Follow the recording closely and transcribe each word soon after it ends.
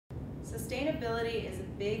sustainability is a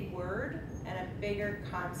big word and a bigger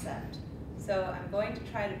concept. So I'm going to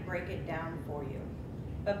try to break it down for you.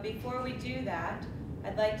 But before we do that,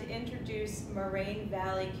 I'd like to introduce Moraine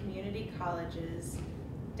Valley Community College's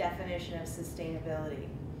definition of sustainability.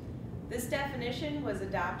 This definition was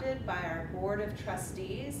adopted by our Board of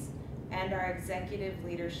Trustees and our executive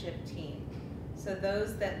leadership team. So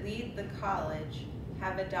those that lead the college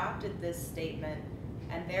have adopted this statement,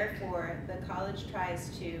 and therefore the college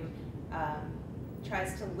tries to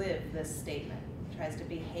live this statement, tries to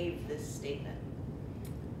behave this statement.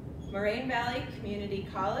 Moraine Valley Community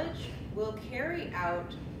College will carry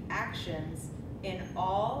out actions in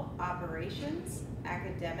all operations,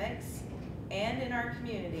 academics, and in our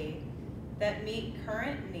community that meet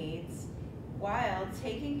current needs while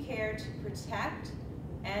taking care to protect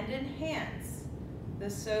and enhance the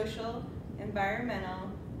social, environmental,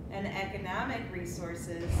 and economic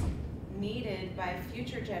resources needed by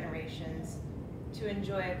future generations to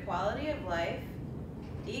enjoy a quality of life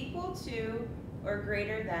equal to or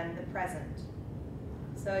greater than the present.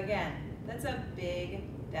 So again, that's a big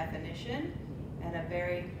definition and a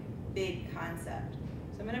very big concept.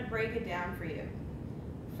 So I'm going to break it down for you.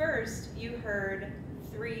 First, you heard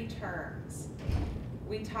 3 terms.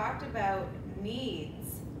 We talked about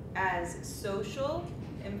needs as social,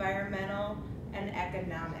 environmental, and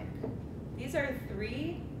economic. These are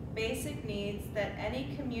 3 basic needs that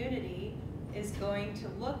any community is going to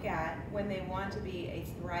look at when they want to be a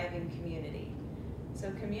thriving community.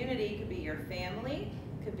 So community could be your family,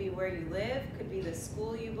 could be where you live, could be the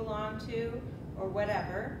school you belong to, or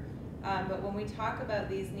whatever. But when we talk about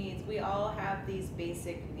these needs, we all have these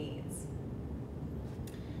basic needs.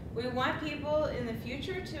 We want people in the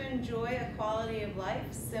future to enjoy a quality of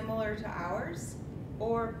life similar to ours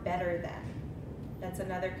or better than. That's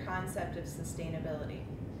another concept of sustainability.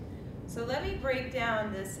 So let me break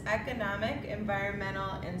down this economic,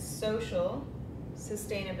 environmental, and social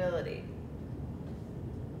sustainability.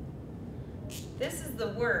 This is the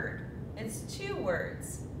word. It's 2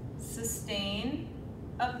 words,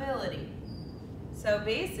 sustainability. So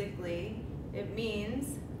basically, it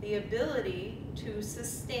means the ability to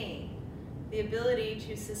sustain,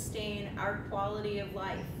 our quality of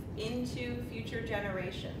life into future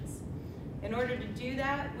generations. In order to do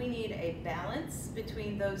that, we need a balance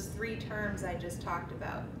between those 3 terms I just talked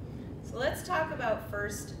about. So let's talk about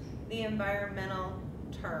first the environmental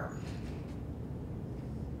term.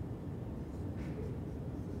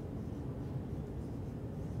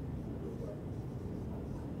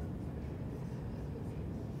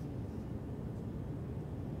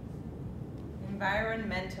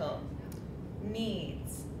 Environmental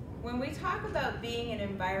needs. When we talk about being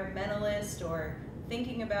an environmentalist or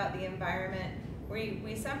thinking about the environment,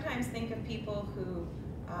 we sometimes think of people who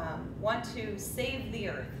want to save the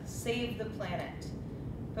earth, save the planet.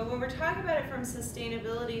 But when we're talking about it from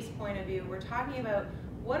sustainability's point of view, we're talking about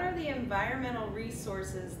what are the environmental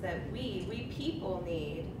resources that we people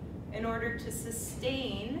need in order to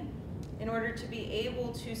be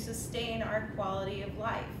able to sustain our quality of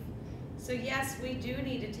life. So yes, we do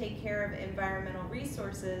need to take care of environmental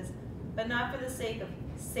resources, but not for the sake of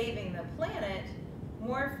saving the planet,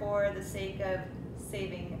 more for the sake of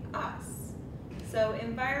saving us. So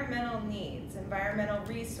environmental needs, environmental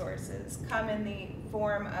resources come in the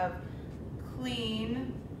form of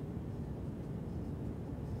clean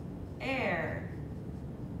air,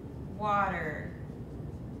 water,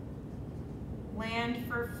 land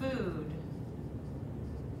for food,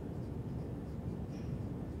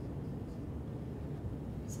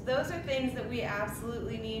 those are things that we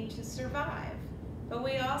absolutely need to survive. But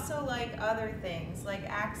we also like other things, like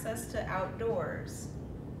access to outdoors,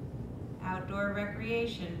 outdoor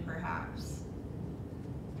recreation perhaps.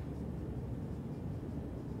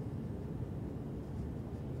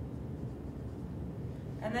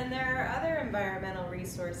 And then there are other environmental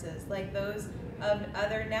resources, like those of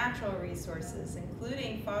other natural resources,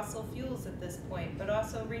 including fossil fuels at this point, but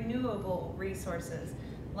also renewable resources,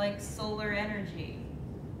 like solar energy,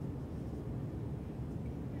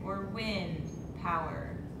 or wind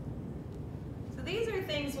power. So these are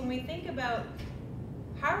things when we think about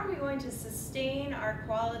how are we going to sustain our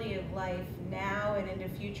quality of life now and into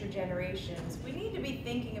future generations, we need to be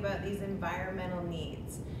thinking about these environmental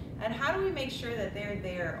needs. And how do we make sure that they're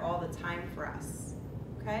there all the time for us,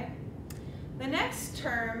 okay? The next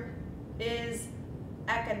term is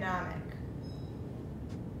economic.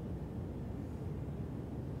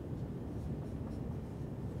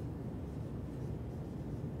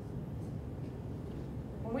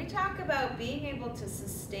 When we talk about being able to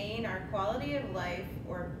sustain our quality of life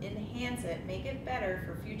or enhance it, make it better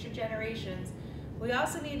for future generations, we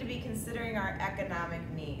also need to be considering our economic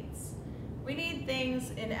needs. We need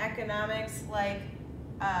things in economics like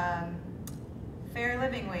fair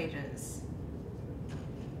living wages.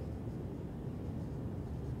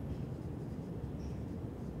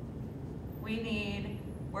 We need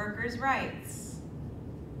workers' rights.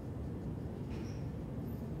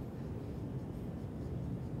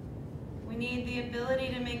 We need the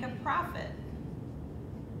ability to make a profit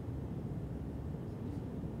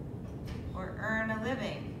or earn a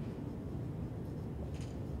living.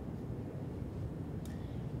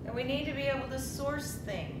 And we need to be able to source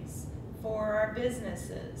things for our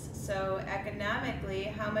businesses. So economically,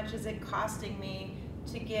 how much is it costing me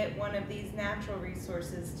to get one of these natural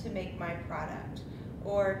resources to make my product?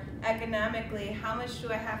 Or economically, how much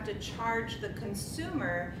do I have to charge the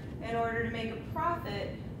consumer in order to make a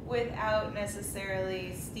profit without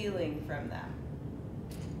necessarily stealing from them?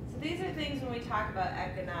 So these are things when we talk about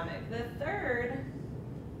economic. The third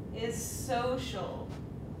is social,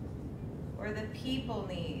 or the people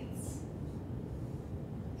needs.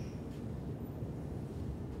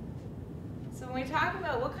 So when we talk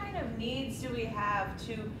about what kind of needs do we have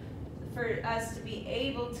for us to be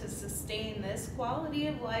able to sustain this quality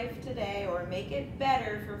of life today or make it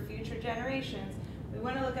better for future generations, we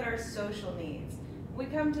want to look at our social needs. When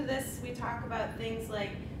we come to this, we talk about things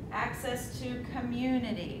like access to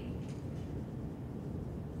community.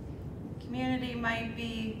 Community might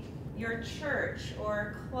be your church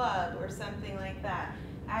or club or something like that.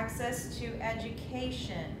 Access to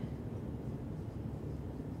education.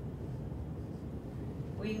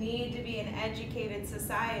 We need to be an educated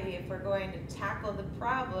society if we're going to tackle the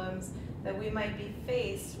problems that we might be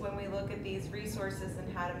faced when we look at these resources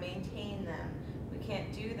and how to maintain them. We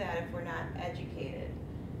can't do that if we're not educated.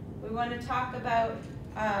 We want to talk about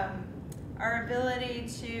our ability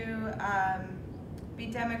to be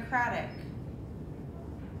democratic,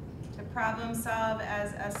 to problem solve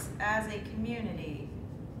as a community.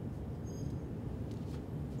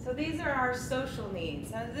 So these are our social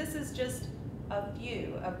needs. Now this is just a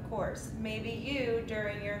few, of course. Maybe you,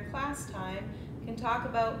 during your class time, can talk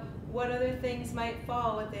about what other things might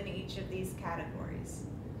fall within each of these categories.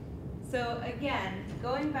 So again,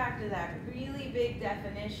 going back to that really big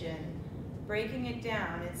definition, breaking it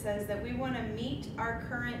down, it says that we want to meet our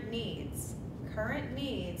current needs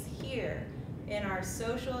here in our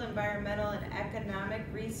social, environmental, and economic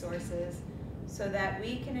resources so that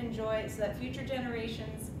we can enjoy, so that future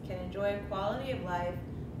generations can enjoy a quality of life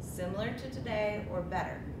similar to today or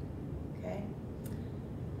better, okay?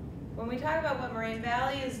 When we talk about what Moraine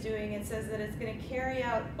Valley is doing, it says that it's going to carry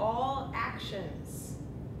out all actions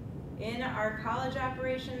in our college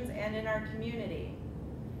operations and in our community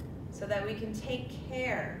so that we can take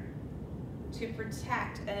care to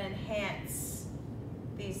protect and enhance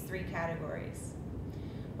these three categories.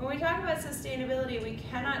 When we talk about sustainability, we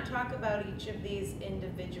cannot talk about each of these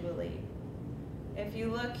individually. If you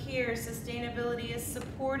look here, sustainability is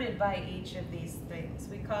supported by each of these things.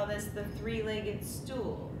 We call this the three-legged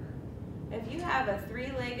stool. If you have a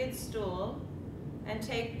three-legged stool and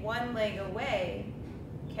take one leg away,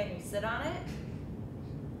 can you sit on it?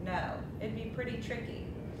 No, it'd be pretty tricky.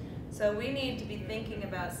 So we need to be thinking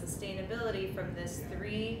about sustainability from this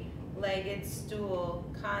three-legged stool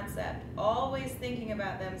concept, always thinking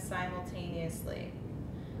about them simultaneously.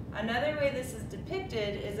 Another way this is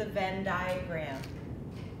depicted is a Venn diagram.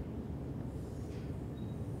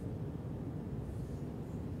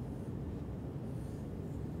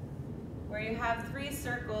 Where you have three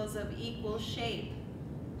circles of equal shape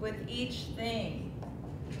with each thing.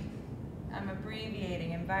 I'm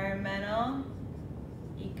abbreviating: environmental,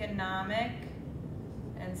 economic,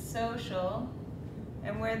 and social.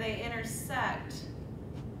 And where they intersect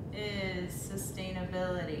is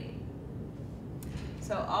sustainability.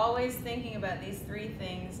 So always thinking about these three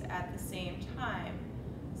things at the same time.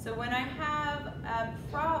 So when I have a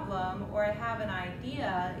problem or I have an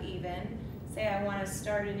idea even, say I want to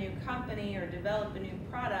start a new company or develop a new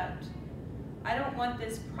product, I don't want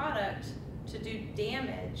this product to do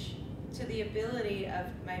damage to the ability of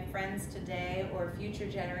my friends today or future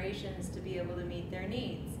generations to be able to meet their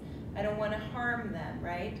needs. I don't want to harm them,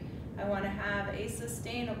 right? I want to have a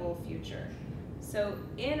sustainable future. So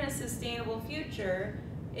in a sustainable future,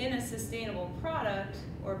 in a sustainable product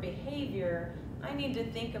or behavior, I need to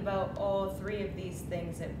think about all three of these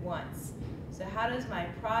things at once. So how does my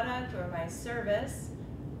product or my service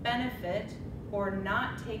benefit or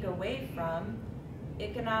not take away from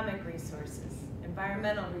economic resources,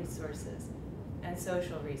 environmental resources, and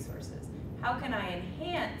social resources? How can I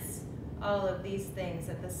enhance all of these things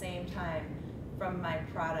at the same time from my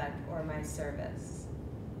product or my service?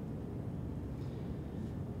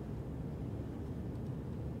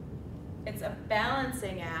 It's a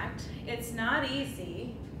balancing act. It's not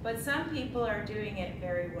easy, but some people are doing it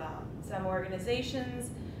very well. Some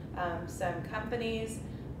organizations, some companies,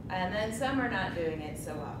 and then some are not doing it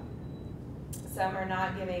so well. Some are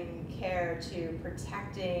not giving care to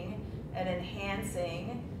protecting and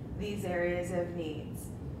enhancing these areas of needs.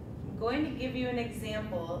 I'm going to give you an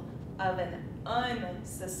example of an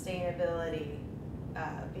unsustainability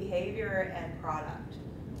behavior and product.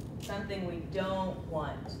 Something we don't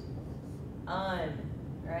want.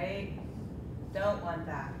 Right? Don't want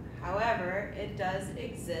that. However, it does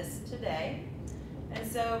exist today. And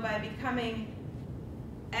so by becoming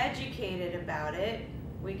educated about it,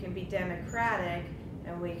 we can be democratic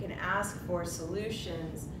and we can ask for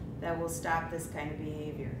solutions that will stop this kind of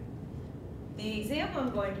behavior. The example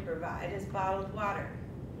I'm going to provide is bottled water.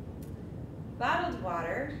 Bottled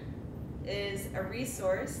water is a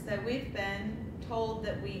resource that we've been told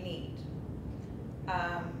that we need.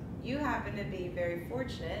 You happen to be very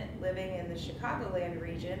fortunate living in the Chicagoland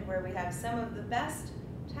region where we have some of the best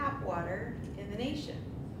tap water in the nation.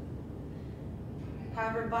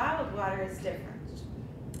 However, bottled water is different.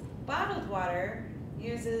 Bottled water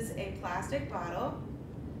uses a plastic bottle.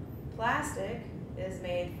 Plastic is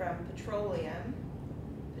made from petroleum.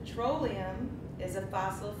 Petroleum is a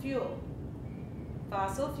fossil fuel.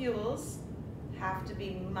 Fossil fuels have to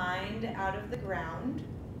be mined out of the ground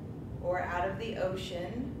or out of the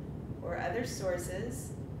ocean or other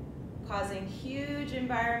sources, causing huge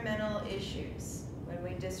environmental issues when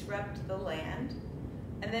we disrupt the land.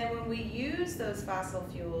 And then when we use those fossil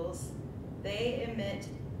fuels, they emit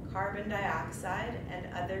carbon dioxide and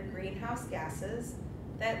other greenhouse gases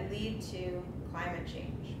that lead to climate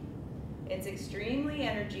change. It's extremely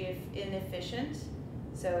energy inefficient,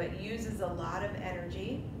 so it uses a lot of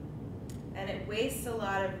energy, and it wastes a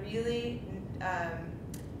lot of really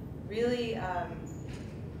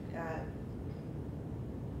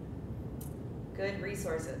good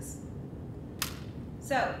resources.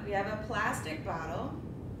 So we have a plastic bottle.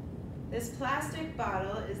 This plastic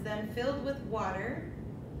bottle is then filled with water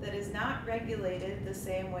that is not regulated the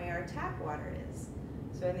same way our tap water is.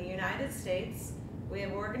 So in the United States, we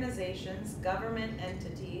have organizations, government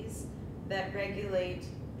entities that regulate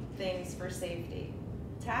things for safety.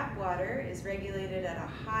 Tap water is regulated at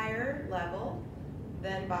a higher level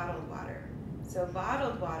than bottled water. So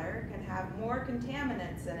bottled water can have more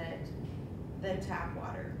contaminants in it than tap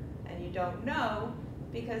water. And you don't know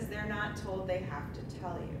because they're not told they have to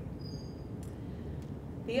tell you.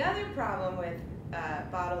 The other problem with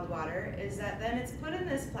bottled water is that then it's put in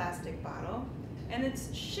this plastic bottle and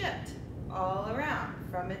it's shipped all around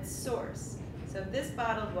from its source. So if this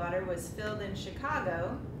bottled water was filled in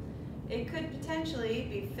Chicago, it could potentially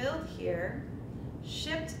be filled here,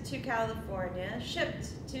 shipped to California,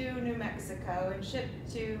 shipped to New Mexico, and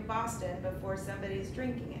shipped to Boston before somebody's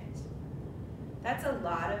drinking it. That's a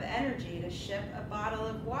lot of energy to ship a bottle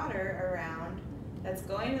of water around that's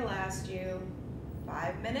going to last you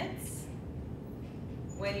 5 minutes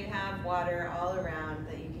when you have water all around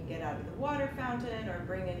that you can get out of the water fountain or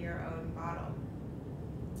bring in your own bottle.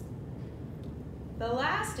 The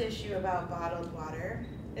last issue about bottled water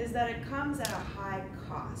is that it comes at a high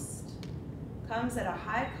cost. It comes at a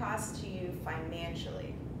high cost to you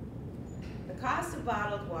financially. The cost of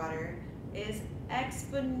bottled water is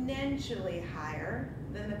exponentially higher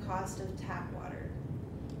than the cost of tap water.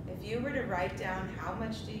 If you were to write down how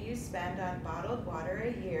much do you spend on bottled water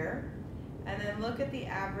a year, and then look at the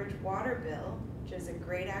average water bill, which is a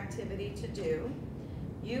great activity to do,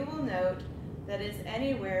 you will note that it's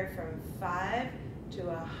anywhere from 5 to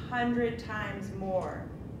 100 times more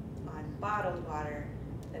on bottled water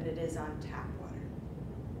than it is on tap water.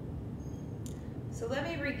 So let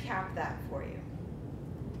me recap that for you.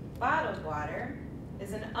 Bottled water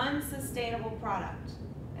is an unsustainable product.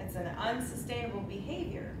 It's an unsustainable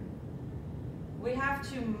behavior. We have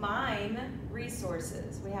to mine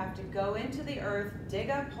resources. We have to go into the earth, dig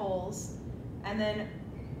up holes, and then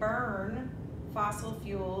burn fossil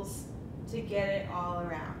fuels to get it all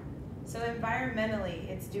around. So environmentally,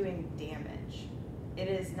 it's doing damage. It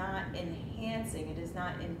is not enhancing, it is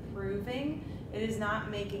not improving, it is not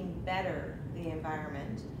making better the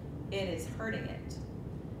environment, it is hurting it.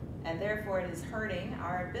 And therefore it is hurting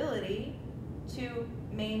our ability to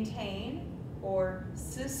maintain or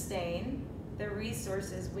sustain the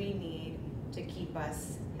resources we need to keep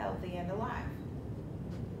us healthy and alive.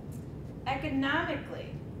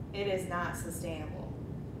 Economically, it is not sustainable.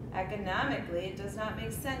 Economically, it does not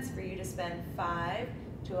make sense for you to spend 5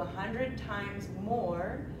 to 100 times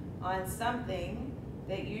more on something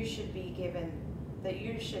that you should be given, that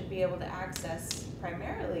you should be able to access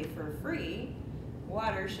primarily for free,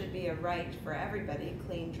 water should be a right for everybody,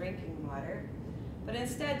 clean drinking water. But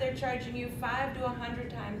instead they're charging you 5 to 100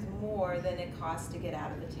 times more than it costs to get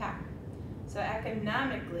out of the tap. So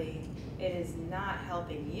economically, it is not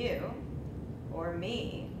helping you or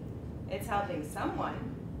me. It's helping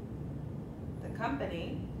someone, the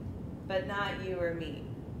company, but not you or me.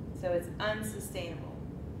 So it's unsustainable.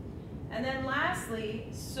 And then lastly,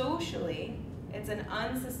 socially, it's an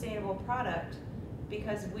unsustainable product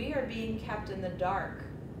because we are being kept in the dark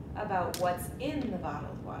about what's in the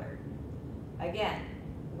bottled water. Again,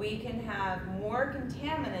 we can have more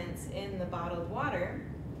contaminants in the bottled water,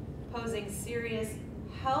 posing serious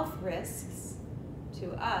health risks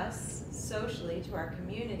to us, socially, to our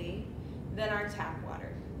community, than our tap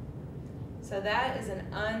water. So that is an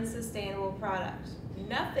unsustainable product.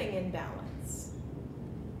 Nothing in balance.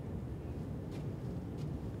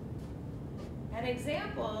 An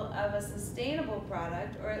example of a sustainable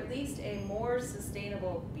product, or at least a more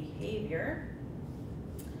sustainable behavior,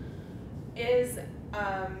 is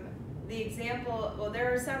the example, well,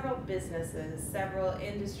 there are several businesses, several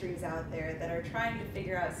industries out there that are trying to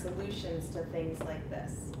figure out solutions to things like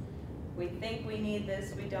this. We think we need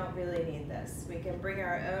this, we don't really need this. We can bring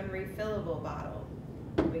our own refillable bottle.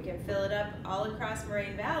 We can fill it up all across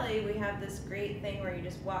Moraine Valley. We have this great thing where you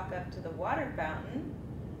just walk up to the water fountain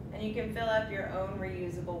and you can fill up your own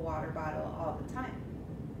reusable water bottle all the time.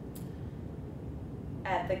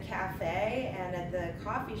 At the cafe and at the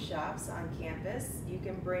coffee shops on campus, you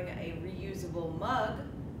can bring a reusable mug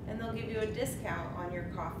and they'll give you a discount on your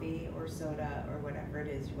coffee or soda or whatever it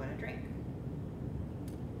is you want to drink.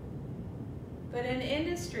 But in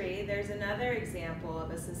industry, there's another example of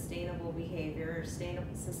a sustainable behavior or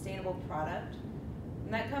sustainable product,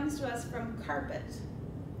 and that comes to us from carpet.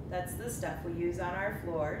 That's the stuff we use on our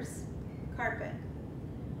floors, carpet.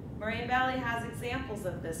 Moraine Valley has examples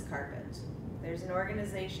of this carpet. There's an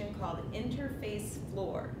organization called Interface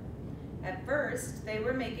Floor. At first, they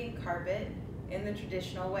were making carpet in the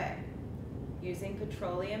traditional way, using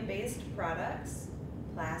petroleum-based products,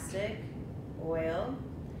 plastic, oil,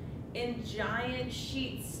 in giant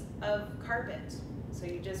sheets of carpet. So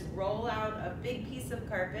you just roll out a big piece of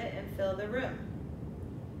carpet and fill the room.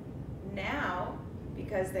 Now,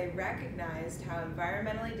 because they recognized how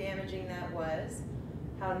environmentally damaging that was,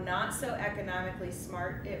 how not so economically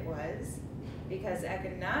smart it was, because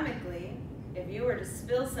economically, if you were to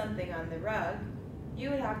spill something on the rug, you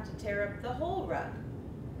would have to tear up the whole rug.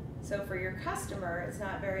 So for your customer, it's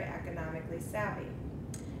not very economically savvy.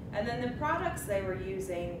 And then the products they were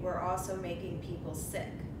using were also making people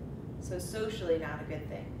sick. So socially not a good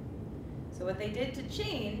thing. So what they did to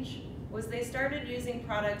change was they started using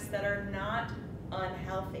products that are not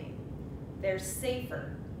unhealthy. They're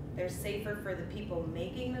safer. They're safer for the people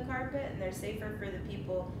making the carpet, and they're safer for the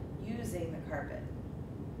people using the carpet.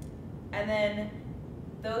 And then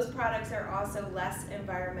those products are also less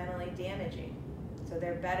environmentally damaging. So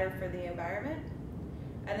they're better for the environment.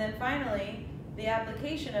 And then finally, the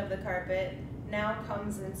application of the carpet now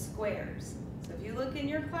comes in squares. So if you look in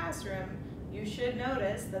your classroom, you should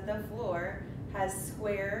notice that the floor has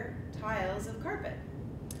square tiles of carpet.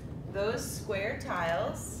 Those square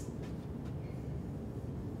tiles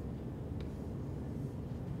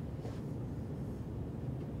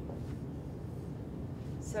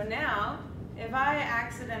so now, if I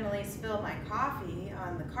accidentally spill my coffee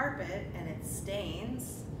on the carpet and it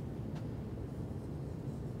stains,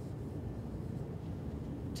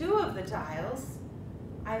 2 of the tiles,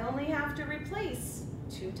 I only have to replace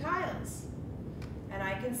 2 tiles. And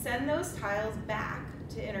I can send those tiles back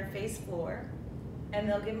to Interface Floor, and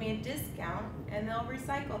they'll give me a discount and they'll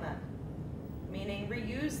recycle them, meaning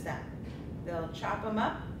reuse them. They'll chop them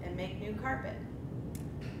up and make new carpet.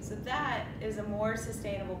 So that is a more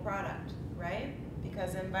sustainable product, right?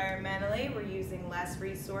 Because environmentally, we're using less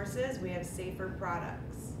resources, we have safer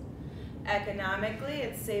products. Economically,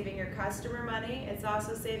 it's saving your customer money, it's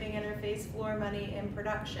also saving Interface Floor money in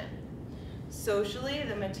production. Socially,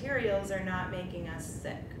 the materials are not making us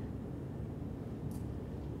sick.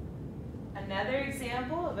 Another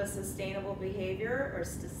example of a sustainable behavior or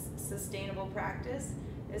sustainable practice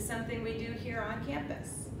is something we do here on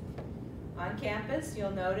campus. On campus,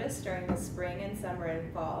 you'll notice during the spring and summer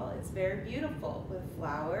and fall, it's very beautiful with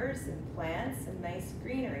flowers and plants and nice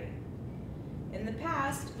greenery. In the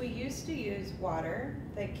past, we used to use water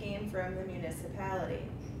that came from the municipality.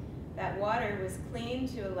 That water was clean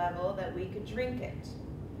to a level that we could drink it.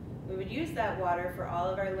 We would use that water for all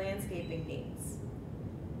of our landscaping needs.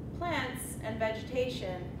 Plants and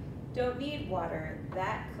vegetation don't need water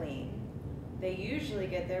that clean. They usually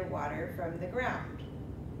get their water from the ground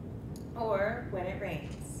or when it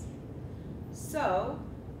rains. So,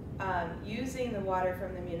 using the water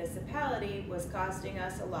from the municipality was costing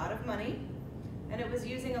us a lot of money, and it was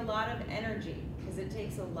using a lot of energy, because it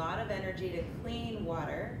takes a lot of energy to clean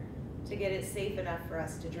water to get it safe enough for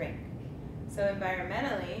us to drink. So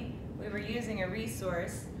environmentally, we were using a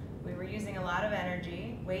resource, we were using a lot of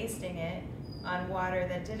energy, wasting it on water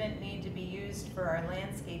that didn't need to be used for our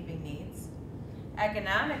landscaping needs.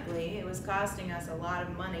 Economically, it was costing us a lot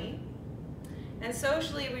of money. And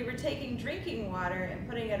socially, we were taking drinking water and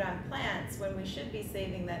putting it on plants when we should be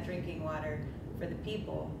saving that drinking water for the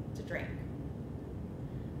people to drink.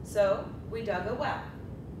 So we dug a well.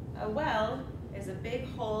 A well is a big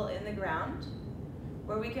hole in the ground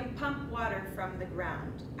where we can pump water from the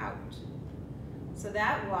ground out. So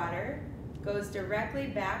that water goes directly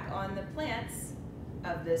back on the plants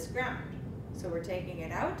of this ground. So we're taking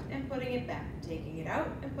it out and putting it back, taking it out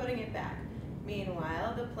and putting it back.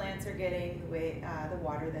 Meanwhile, the plants are getting the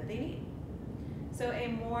water that they need. So a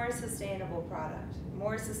more sustainable product,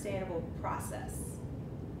 more sustainable process.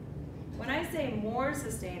 When I say more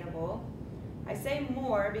sustainable, I say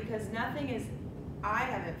more because I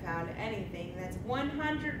haven't found anything that's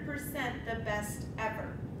 100% the best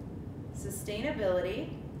ever. Sustainability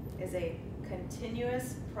is a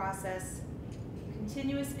continuous process,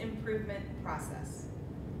 continuous improvement process.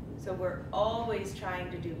 So we're always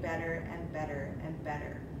trying to do better and better and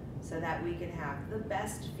better so that we can have the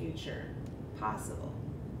best future possible.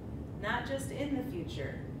 Not just in the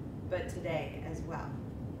future, but today as well.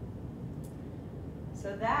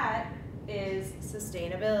 So that is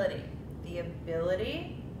sustainability, the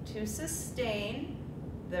ability to sustain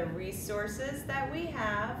the resources that we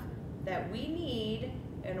have, that we need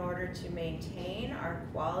in order to maintain our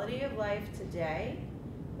quality of life today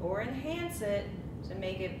or enhance it to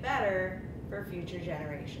make it better for future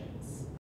generations.